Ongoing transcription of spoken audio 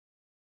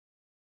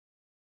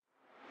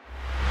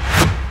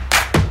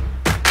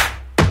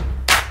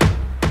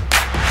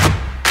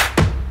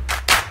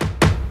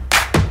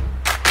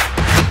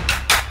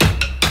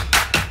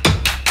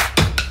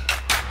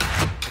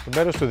Εκ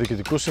μέρους του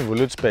Διοικητικού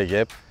Συμβουλίου της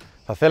ΠΕΕΓΕΠ,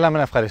 θα θέλαμε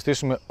να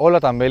ευχαριστήσουμε όλα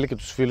τα μέλη και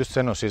τους φίλους της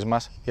Ένωσής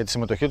μας για τη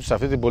συμμετοχή τους σε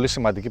αυτή την πολύ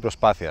σημαντική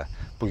προσπάθεια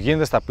που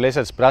γίνεται στα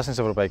πλαίσια της Πράσινης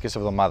Ευρωπαϊκής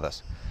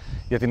Εβδομάδας,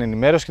 για την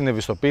ενημέρωση και την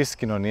ευαισθητοποίηση της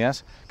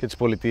κοινωνίας και της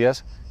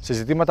πολιτείας σε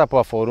ζητήματα που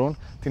αφορούν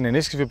την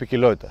ενίσχυση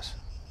βιοποικιλότητας.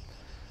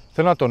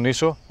 Θέλω να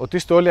τονίσω ότι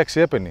είστε όλοι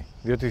αξιέπαινοι,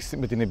 διότι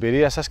με την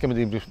εμπειρία σας και με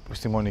την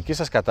επιστημονική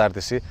σας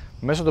κατάρτιση,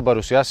 μέσω των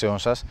παρουσιάσεών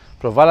σας,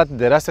 προβάλλατε την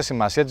τεράστια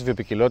σημασία της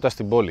βιοποικιλότητας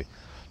στην πόλη,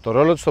 το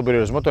ρόλο της στον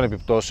περιορισμό των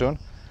επιπτώσεων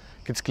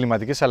και της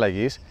κλιματικής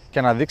αλλαγής και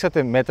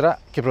αναδείξατε μέτρα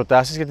και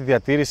προτάσεις για τη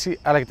διατήρηση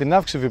αλλά και την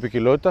αύξηση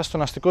βιοποικιλότητας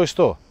στον αστικό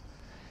ιστό.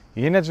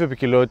 Η έννοια της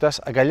βιοποικιλότητας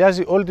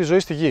αγκαλιάζει όλη τη ζωή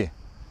στη γη.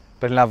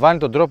 Περιλαμβάνει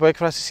τον τρόπο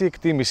έκφρασης ή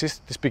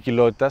εκτίμησης της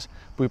ποικιλότητας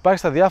που υπάρχει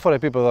στα διάφορα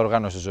επίπεδα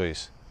οργάνωσης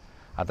ζωής.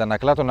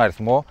 Αντανακλά τον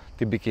αριθμό,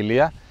 την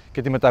ποικιλία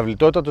και τη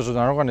μεταβλητότητα των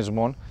ζωντανών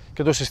οργανισμών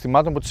και των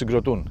συστημάτων που τις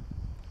συγκροτούν.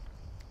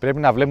 Πρέπει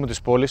να βλέπουμε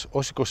τις πόλεις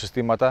ως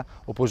οικοσυστήματα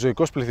όπου ο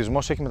ζωικός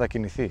πληθυσμός έχει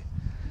μετακινηθεί.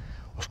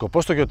 Ο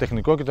σκοπός των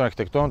γεωτεχνικών και των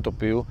αρχιτεκτόνων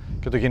τοπίου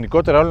και το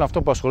γενικότερα όλων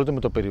αυτών που ασχολούνται με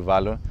το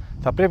περιβάλλον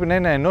θα πρέπει να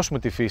είναι να ενώσουμε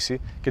τη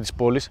φύση και τις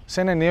πόλεις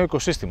σε ένα ενιαίο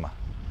οικοσύστημα.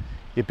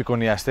 Οι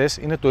επικονιαστές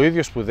είναι το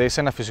ίδιο σπουδαίοι σε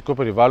ένα φυσικό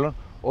περιβάλλον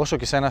όσο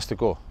και σε ένα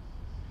αστικό.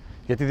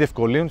 Γιατί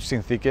διευκολύνουν τις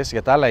συνθήκες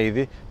για τα άλλα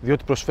είδη,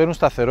 διότι προσφέρουν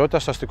σταθερότητα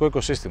στο αστικό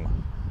οικοσύστημα.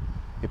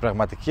 Η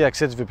πραγματική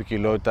αξία της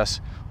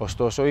βιοποικιλότητας,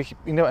 ωστόσο,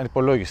 είναι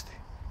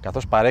ανυπολόγιστη,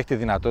 καθώς παρέχει τη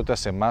δυνατότητα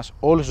σε εμάς,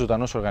 όλους τους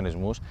ζωντανούς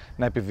οργανισμούς,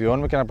 να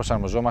επιβιώνουμε και να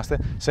προσαρμοζόμαστε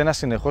σε ένα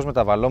συνεχώς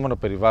μεταβαλλόμενο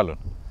περιβάλλον.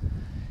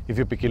 Η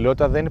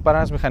βιοποικιλότητα δεν είναι παρά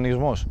ένας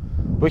μηχανισμός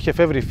που έχει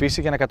εφεύρει η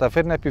φύση για να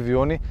καταφέρει να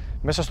επιβιώνει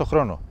μέσα στον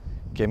χρόνο.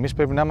 Και εμείς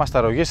πρέπει να είμαστε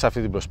αρρωγοί σε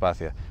αυτή την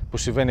προσπάθεια που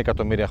συμβαίνει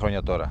εκατομμύρια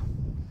χρόνια τώρα.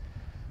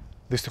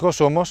 Δυστυχώς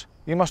όμως,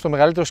 είμαστε ο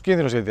μεγαλύτερος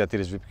κίνδυνος για τη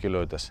διατήρηση της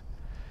βιοποικιλότητας.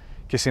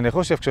 Και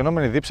συνεχώς η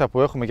αυξανόμενη δίψα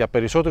που έχουμε για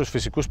περισσότερους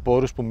φυσικούς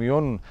πόρους που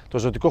μειώνουν το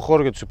ζωτικό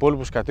χώρο για τους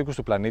υπόλοιπους κατοίκους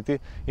του πλανήτη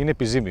είναι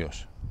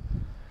επιζήμιος.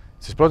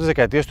 Στις πρώτες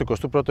δεκαετίες του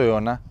 21ου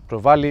αιώνα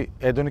προβάλλει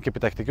έντονη και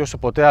επιτακτική όσο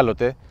ποτέ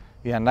άλλοτε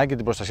η ανάγκη για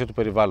την προστασία του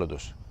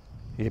περιβάλλοντος.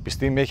 Η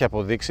επιστήμη έχει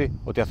αποδείξει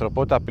ότι η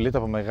ανθρωπότητα απειλείται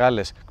από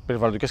μεγάλες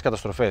περιβαλλοντικές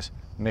καταστροφές,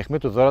 με αιχμή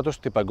του δώρατος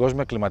την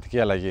παγκόσμια κλιματική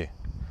αλλαγή,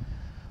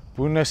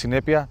 που είναι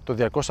συνέπεια των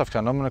διαρκώς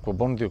αυξανόμενων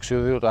εκπομπών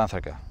διοξείδιου του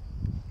άνθρακα.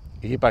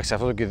 Η ύπαρξη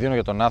αυτών των κινδύνων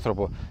για τον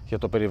άνθρωπο και για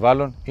το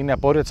περιβάλλον είναι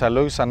απόρρια της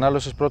αλόγιστης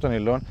ανάλωσης πρώτων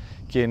υλών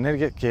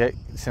και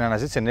στην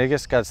αναζήτηση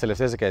ενέργειας κατά τις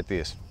τελευταίες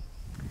δεκαετίες.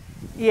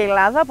 Η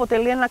Ελλάδα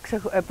αποτελεί ένα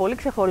πολύ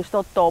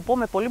ξεχωριστό τόπο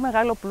με πολύ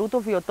μεγάλο πλούτο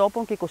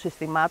βιοτόπων και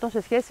οικοσυστημάτων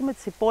σε σχέση με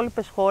τις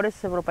υπόλοιπες χώρες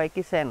της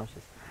Ευρωπαϊκής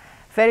Ένωσης.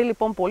 Φέρει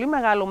λοιπόν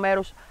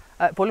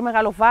πολύ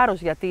μεγάλο βάρος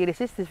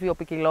διατήρησης της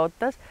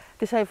βιοποικιλότητας,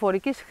 της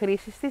αειφορικής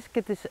χρήσης της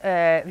και της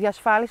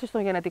διασφάλισης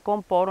των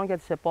γενετικών πόρων για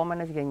τις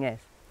επόμενες γενιές.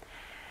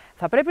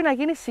 Θα πρέπει να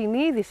γίνει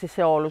συνείδηση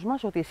σε όλους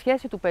μας ότι η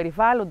σχέση του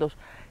περιβάλλοντος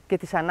και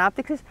της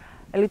ανάπτυξης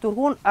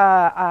λειτουργούν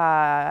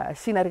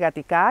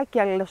συνεργατικά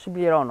και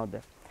αλληλοσυμπληρώνονται.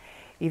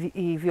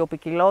 Η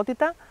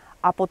βιοποικιλότητα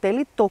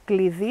αποτελεί το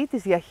κλειδί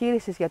της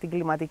διαχείρισης για την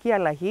κλιματική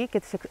αλλαγή και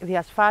της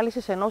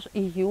διασφάλισης ενός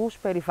υγιούς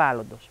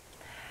περιβάλλοντος.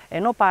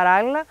 Ενώ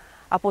παράλληλα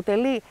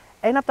αποτελεί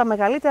ένα από τα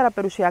μεγαλύτερα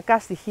περιουσιακά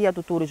στοιχεία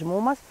του τουρισμού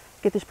μας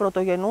και της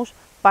πρωτογενούς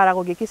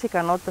παραγωγικής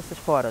ικανότητας της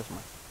χώρας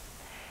μας.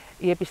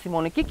 Η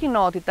επιστημονική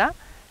κοινότητα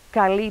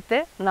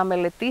καλείται να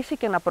μελετήσει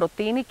και να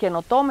προτείνει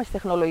καινοτόμες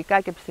τεχνολογικά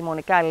και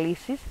επιστημονικά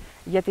λύσεις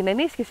για την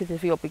ενίσχυση της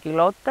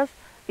βιοποικιλότητας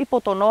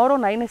υπό τον όρο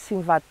να είναι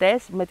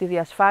συμβατές με τη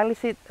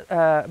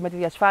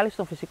διασφάλιση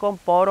των φυσικών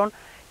πόρων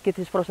και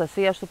της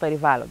προστασίας του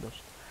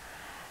περιβάλλοντος.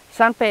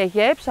 Σαν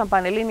ΠΕΕΓΕΠ, σαν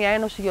Πανελλήνια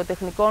Ένωση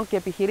Γεωτεχνικών και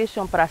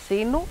Επιχειρήσεων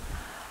Πρασίνου,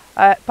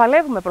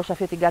 παλεύουμε προς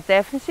αυτή την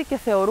κατεύθυνση και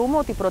θεωρούμε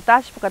ότι οι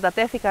προτάσεις που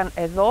κατατέθηκαν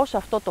εδώ, σε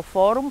αυτό το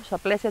φόρουμ, στα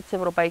πλαίσια της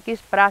Ευρωπαϊκής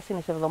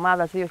Πράσινης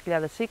Εβδομάδας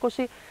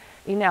 2020,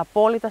 είναι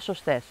απόλυτα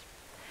σωστές.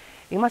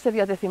 Είμαστε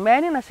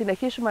διατεθειμένοι να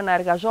συνεχίσουμε να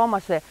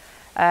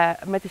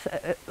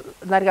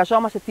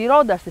εργαζόμαστε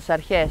τηρώντας τις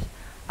αρχές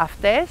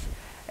αυτές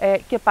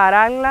και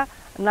παράλληλα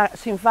να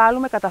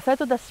συμβάλλουμε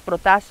καταθέτοντας τις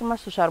προτάσεις μας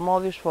στους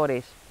αρμόδιους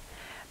φορείς.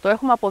 Το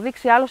έχουμε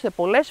αποδείξει άλλωστε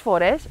πολλές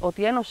φορές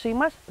ότι η Ένωσή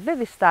μας δεν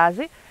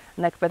διστάζει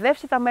να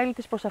εκπαιδεύσει τα μέλη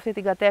της προς αυτή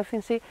την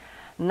κατεύθυνση,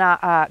 να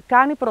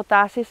κάνει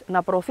προτάσεις,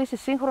 να προωθήσει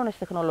σύγχρονες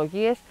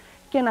τεχνολογίες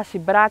και να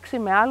συμπράξει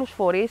με άλλους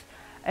φορείς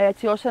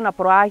έτσι ώστε να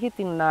προάγει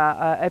την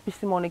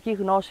επιστημονική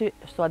γνώση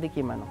στο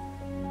αντικείμενο.